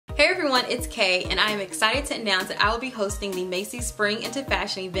Hey everyone, it's Kay, and I am excited to announce that I will be hosting the Macy's Spring into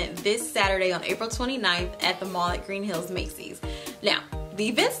Fashion event this Saturday on April 29th at the mall at Green Hills Macy's. Now, the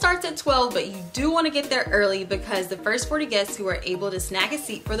event starts at 12, but you do want to get there early because the first 40 guests who are able to snag a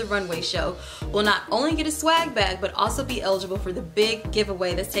seat for the runway show will not only get a swag bag, but also be eligible for the big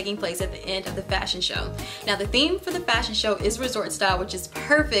giveaway that's taking place at the end of the fashion show. Now, the theme for the fashion show is resort style, which is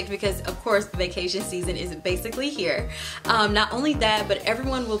perfect because, of course, the vacation season is basically here. Not only that, but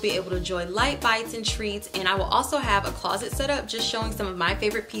everyone will be able to enjoy light bites and treats, and I will also have a closet set up just showing some of my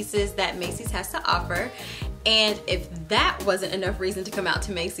favorite pieces that Macy's has to offer. And if that wasn't enough reason to come out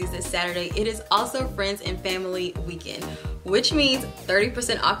to Macy's this Saturday, it is also Friends and Family Weekend, which means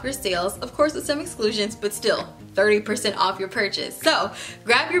 30% off your sales, of course with some exclusions, but still 30% off your purchase. So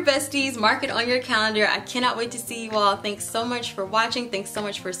grab your besties, mark it on your calendar. I cannot wait to see you all. Thanks so much for watching. Thanks so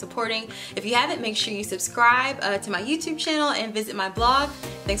much for supporting. If you haven't, make sure you subscribe to my YouTube channel and visit my blog.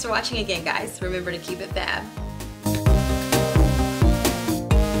 Thanks for watching again, guys. Remember to keep it fab.